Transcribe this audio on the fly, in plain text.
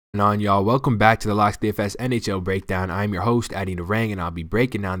On y'all, welcome back to the Locks DFS NHL breakdown. I'm your host, Narang, and I'll be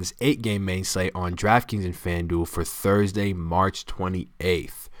breaking down this 8-game main slate on DraftKings and FanDuel for Thursday, March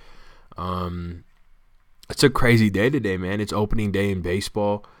 28th. It's a crazy day today, man. It's opening day in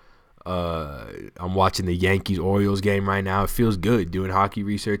baseball. I'm watching the Yankees-Orioles game right now. It feels good. Doing hockey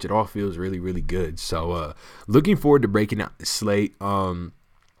research, it all feels really, really good. So, looking forward to breaking out the slate.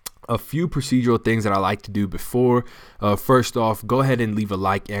 A few procedural things that I like to do before. First off, go ahead and leave a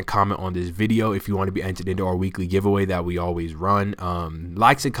like and comment on this video if you want to be entered into our weekly giveaway that we always run.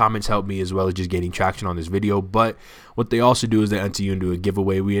 Likes and comments help me as well as just getting traction on this video, but what they also do is they enter you into a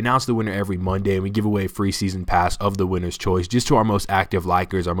giveaway. We announce the winner every Monday, and we give away a free season pass of the winner's choice just to our most active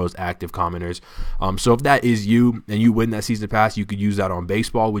likers, our most active commenters. So if that is you and you win that season pass, you could use that on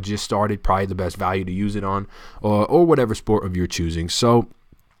baseball. We just started, probably the best value to use it on, or whatever sport of your choosing. So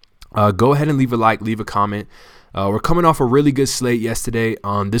go ahead and leave a like, leave a comment. We're coming off a really good slate yesterday.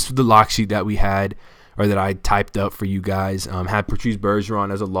 This was the lock sheet that we had, or that I typed up for you guys. Had Patrice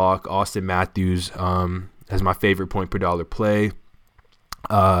Bergeron as a lock, Austin Matthews as my favorite point per dollar play.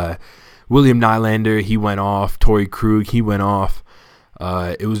 William Nylander, he went off. Torrey Krug, he went off.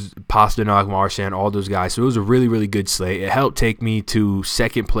 It was Pasternak, Marchand, all those guys. So it was a really, really good slate. It helped take me to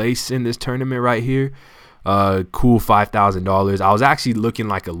second place in this tournament right here. Cool $5,000. I was actually looking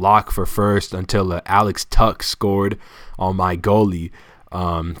like a lock for first until Alex Tuck scored on my goalie,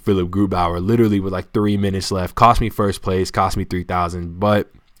 Philip Grubauer, literally with like 3 minutes left. Cost me first place, cost me $3,000,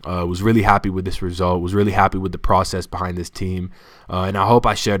 but was really happy with this result, was really happy with the process behind this team, and I hope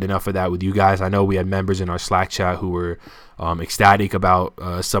I shared enough of that with you guys. I know we had members in our Slack chat who were ecstatic about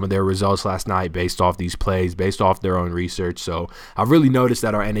some of their results last night based off these plays, based off their own research. So I've really noticed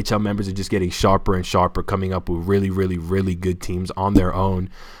that our NHL members are just getting sharper and sharper, coming up with really, really, really good teams on their own,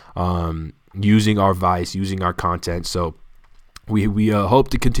 using our advice, using our content. So we hope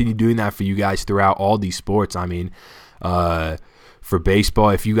to continue doing that for you guys throughout all these sports. I mean, for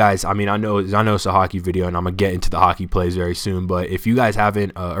baseball, if you guys, I know it's a hockey video and I'm gonna get into the hockey plays very soon, but if you guys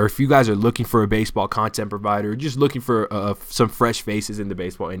haven't, or if you guys are looking for a baseball content provider, or just looking for some fresh faces in the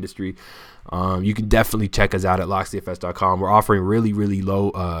baseball industry, you can definitely check us out at locksdfs.com. We're offering really, really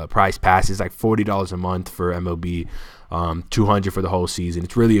low price passes, like $40 a month for MLB, $200 for the whole season.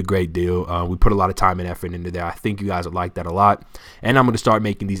 It's really a great deal. We put a lot of time and effort into there. I think you guys would like that a lot, and I'm going to start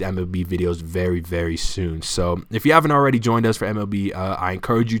making these MLB videos very, very soon. So if you haven't already joined us for MLB, I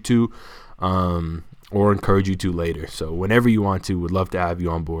encourage you to, or encourage you to later. So whenever you want to, would love to have you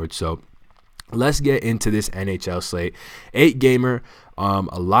on board. So let's get into this NHL slate. 8-gamer,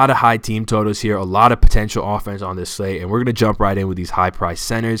 a lot of high team totals here, a lot of potential offense on this slate, and we're going to jump right in with these high-priced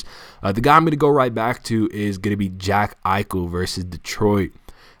centers. The guy I'm going to go right back to is going to be Jack Eichel versus Detroit.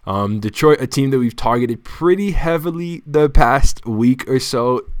 Detroit, a team that we've targeted pretty heavily the past week or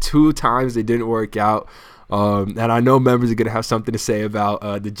so. 2 times it didn't work out. And I know members are going to have something to say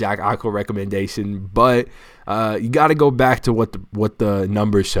about the Jack Eichel recommendation, but you got to go back to what the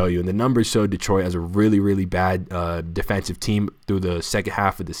numbers show you. And the numbers show Detroit as a really, really bad defensive team through the second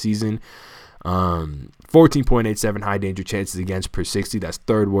half of the season. 14.87 high danger chances against per 60. That's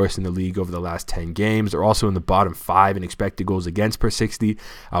third worst in the league over the last 10 games. They're also in the bottom 5 in expected goals against per 60.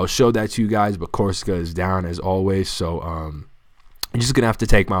 I will show that to you guys, but Corsica is down as always. So, I'm just going to have to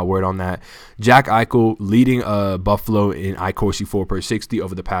take my word on that. Jack Eichel leading Buffalo in iCorsi 4 per 60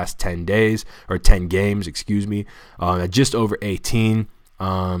 over the past 10 days, or 10 games, excuse me, at just over 18.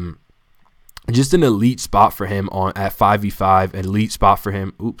 Just an elite spot for him at 5v5, an elite spot for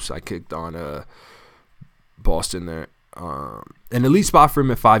him. Oops, I kicked on Boston there. An elite spot for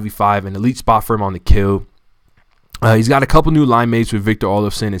him at 5v5, an elite spot for him on the kill. He's got a couple new line mates with Victor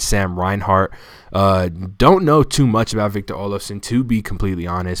Olofsson and Sam Reinhart. Don't know too much about Victor Olofsson, to be completely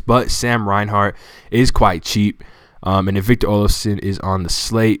honest, but Sam Reinhart is quite cheap. And if Victor Olofsson is on the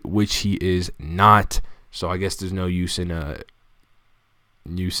slate, which he is not, so I guess there's no use in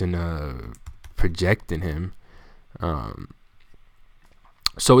projecting him.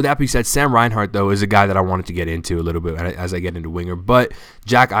 So with that being said, Sam Reinhart, though, is a guy that I wanted to get into a little bit as I get into winger. But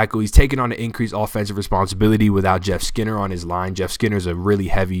Jack Eichel, he's taking on an increased offensive responsibility without Jeff Skinner on his line. Jeff Skinner's a really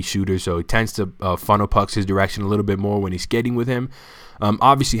heavy shooter, so he tends to funnel pucks his direction a little bit more when he's skating with him.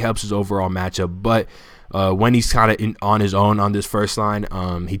 Obviously helps his overall matchup, but when he's kind of on his own on this first line,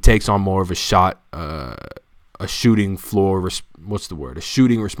 he takes on more of a shot, a shooting floor, a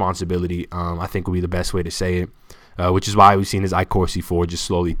shooting responsibility, I think would be the best way to say it. Which is why we've seen his iCorsi 4 just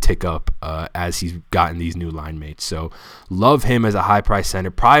slowly tick up as he's gotten these new line mates. So love him as a high price center.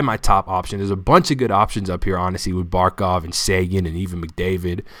 Probably my top option. There's a bunch of good options up here, honestly, with Barkov and Sagan and even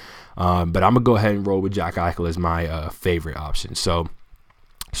McDavid. But I'm going to go ahead and roll with Jack Eichel as my favorite option. So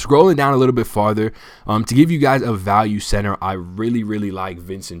Scrolling down a little bit farther, to give you guys a value center, I really, really like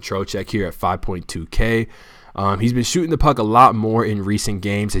Vincent Trocheck here at 5.2K. He's been shooting the puck a lot more in recent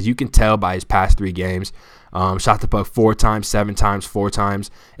games, as you can tell by his past 3 games. Shot the puck 4 times, 7 times, 4 times,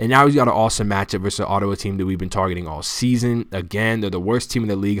 and now he's got an awesome matchup versus the Ottawa team that we've been targeting all season. Again, they're the worst team in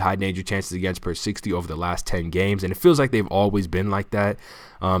the league, high danger chances against per 60 over the last 10 games, and it feels like they've always been like that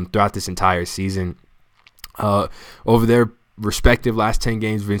throughout this entire season. Over their respective last 10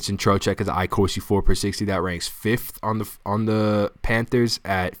 games, Vincent Trocheck has an iCorsi 4 per 60 that ranks 5th on the Panthers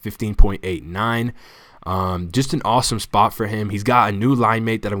at 15.89. Just an awesome spot for him. He's got a new line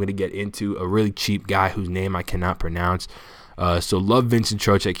mate that I'm going to get into, a really cheap guy whose name I cannot pronounce. So love Vincent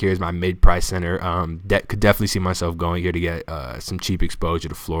Trocheck here as my mid-price center. Could definitely see myself going here to get some cheap exposure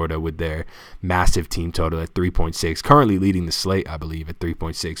to Florida with their massive team total at 3.6. Currently leading the slate, I believe, at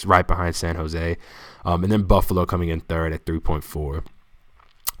 3.6, right behind San Jose. And then Buffalo coming in third at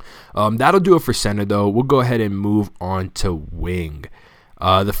 3.4. That'll do it for center, though. We'll go ahead and move on to wing.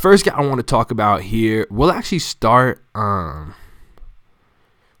 The first guy I want to talk about here, we'll actually start.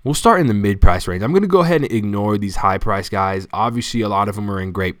 We'll start in the mid-price range. I'm going to go ahead and ignore these high-price guys. Obviously, a lot of them are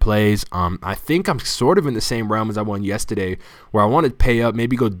in great plays. I think I'm sort of in the same realm as I won yesterday, where I want to pay up,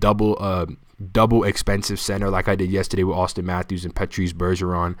 maybe go double expensive center like I did yesterday with Austin Matthews and Patrice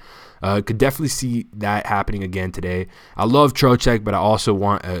Bergeron. Could definitely see that happening again today. I love Trocheck, but I also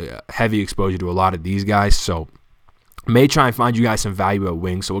want a heavy exposure to a lot of these guys, so may try and find you guys some value at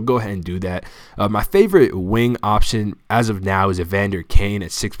wing, so we'll go ahead and do that. My favorite wing option as of now is Evander Kane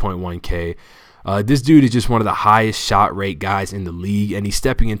at 6.1K. This dude is just one of the highest shot rate guys in the league, and he's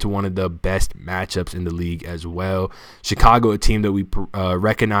stepping into one of the best matchups in the league as well. Chicago, a team that we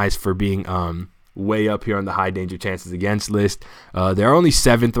recognize for being way up here on the high danger chances against list. They're only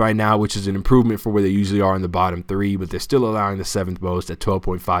 7th right now, which is an improvement for where they usually are in the bottom 3, but they're still allowing the 7th most at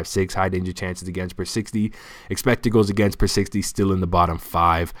 12.56 high danger chances against per 60. Expected goals against per 60 still in the bottom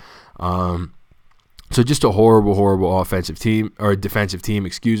 5. So just a horrible offensive team, or defensive team,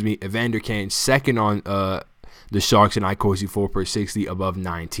 excuse me. Evander Kane second on the Sharks in iCorsi 4 per 60 above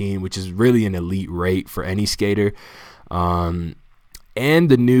 19, which is really an elite rate for any skater. And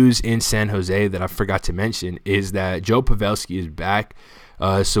the news in San Jose that I forgot to mention is that Joe Pavelski is back.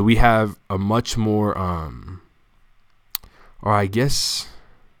 So we have a much more, or I guess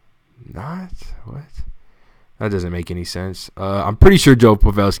not. What? That doesn't make any sense. I'm pretty sure Joe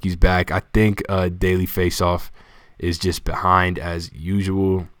Pavelski's back. I think Daily Faceoff is just behind as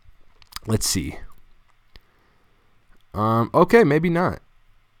usual. Let's see. Okay, maybe not.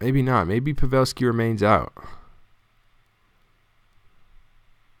 Maybe Pavelski remains out.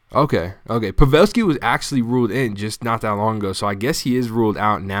 Okay. Pavelski was actually ruled in just not that long ago, so I guess he is ruled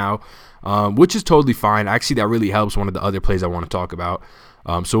out now, which is totally fine. Actually, that really helps one of the other plays I want to talk about,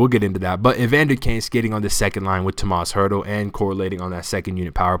 so we'll get into that. But Evander Kane skating on the second line with Tomas Hertl and correlating on that second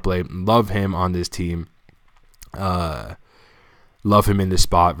unit power play. Love him on this team. Love him in this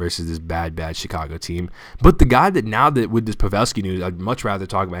spot versus this bad Chicago team. But the guy that now that with this Pavelski news, I'd much rather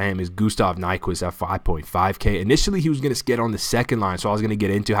talk about him is Gustav Nyquist at 5.5K. Initially, he was going to skate on the second line, so I was going to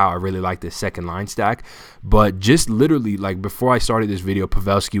get into how I really like this second line stack. But just literally, like before I started this video,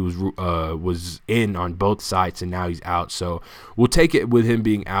 Pavelski was in on both sides, and now he's out. So we'll take it with him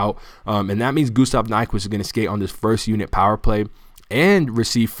being out. And that means Gustav Nyquist is going to skate on this first unit power play and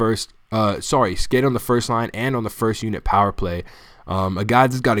receive skate on the first line and on the first unit power play. A guy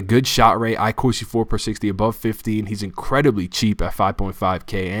that's got a good shot rate, iCorsi 4 per 60 above 15. He's incredibly cheap at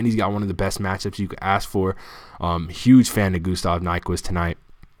 5.5K, and he's got one of the best matchups you could ask for. Huge fan of Gustav Nyquist tonight.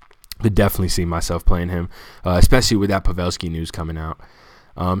 Could definitely see myself playing him, especially with that Pavelski news coming out.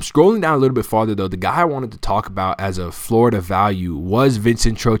 Scrolling down a little bit farther, though, the guy I wanted to talk about as a Florida value was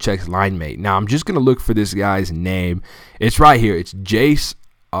Vincent Trocheck's line mate. Now, I'm just going to look for this guy's name. It's right here. It's Jace.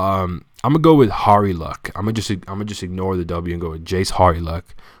 I'm gonna go with Hari Luck. I'm gonna just ignore the W and go with Jace Hari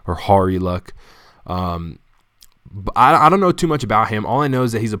Luck or Hari Luck. But I don't know too much about him. All I know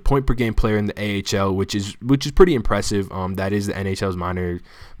is that he's a point per game player in the AHL, which is pretty impressive. That is the NHL's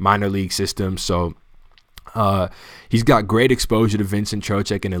minor league system. So he's got great exposure to Vincent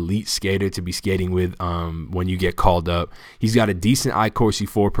Trocheck, an elite skater to be skating with when you get called up. He's got a decent iCorsi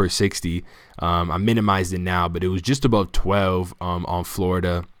 4 per 60. I minimized it now, but it was just above 12 on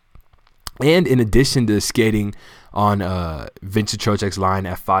Florida. And in addition to skating on Vincent Trocheck's line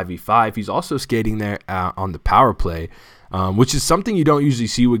at 5v5, he's also skating there on the power play, which is something you don't usually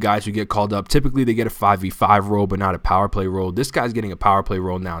see with guys who get called up. Typically, they get a 5v5 role, but not a power play role. This guy's getting a power play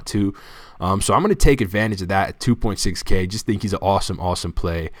role now, too. So I'm going to take advantage of that at 2.6K. Just think he's an awesome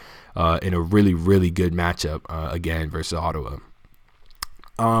play in a really, really good matchup, again, versus Ottawa.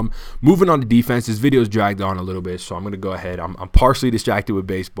 Moving on to defense, this video's dragged on a little bit, so I'm going to go ahead. I'm partially distracted with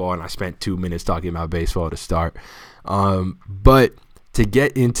baseball, and I spent 2 minutes talking about baseball to start. But to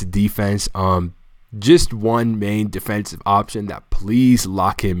get into defense, just one main defensive option that please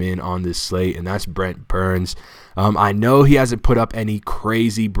lock him in on this slate, and that's Brent Burns. I know he hasn't put up any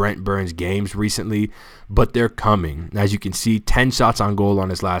crazy Brent Burns games recently, but they're coming. As you can see, 10 shots on goal on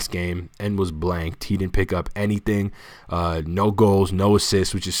his last game and was blanked. He didn't pick up anything, no goals, no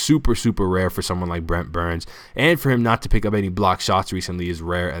assists, which is super, super rare for someone like Brent Burns. And for him not to pick up any blocked shots recently is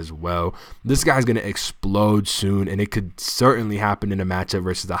rare as well. This guy's going to explode soon, and it could certainly happen in a matchup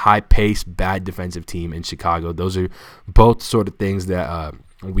versus a high-paced, bad defensive team in Chicago. Those are both sort of things that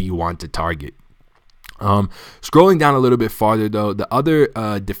we want to target. Scrolling down a little bit farther, though, the other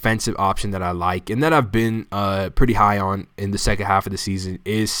defensive option that I like and that I've been pretty high on in the second half of the season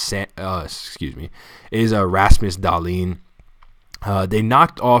is Rasmus Dahlin. They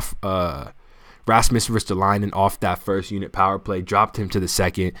knocked off Rasmus Ristolainen off that first unit power play, dropped him to the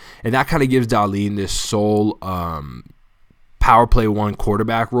second, and that kind of gives Dahlin this sole power play one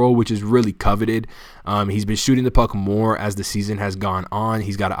quarterback role, which is really coveted. He's been shooting the puck more as the season has gone on.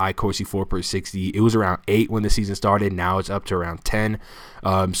 He's got an iCorsi 4/60. It was around 8 when the season started. Now it's up to around 10.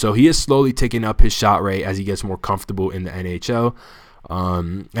 So he is slowly ticking up his shot rate as he gets more comfortable in the NHL.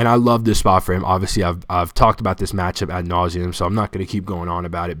 And I love this spot for him. Obviously, I've talked about this matchup ad nauseum, so I'm not going to keep going on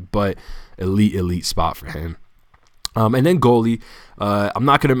about it, but elite spot for him. And then goalie, I'm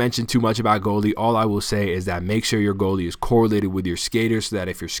not going to mention too much about goalie. All I will say is that make sure your goalie is correlated with your skaters so that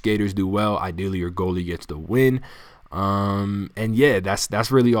if your skaters do well, ideally your goalie gets the win. And yeah,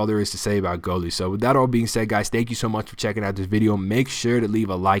 that's really all there is to say about goalie. So with that all being said, guys, thank you so much for checking out this video. Make sure to leave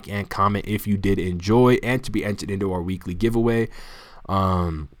a like and comment if you did enjoy and to be entered into our weekly giveaway.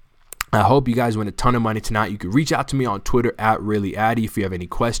 I hope you guys win a ton of money tonight. You can reach out to me on Twitter at ReallyAddy if you have any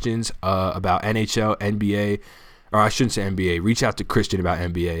questions about NHL, NBA, or I shouldn't say NBA. Reach out to Christian about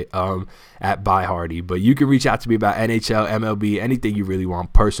NBA at BuyHardy. But you can reach out to me about NHL, MLB, anything you really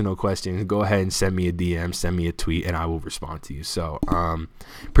want, personal questions. Go ahead and send me a DM, send me a tweet, and I will respond to you. So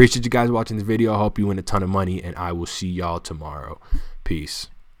appreciate you guys watching this video. I hope you win a ton of money, and I will see y'all tomorrow. Peace.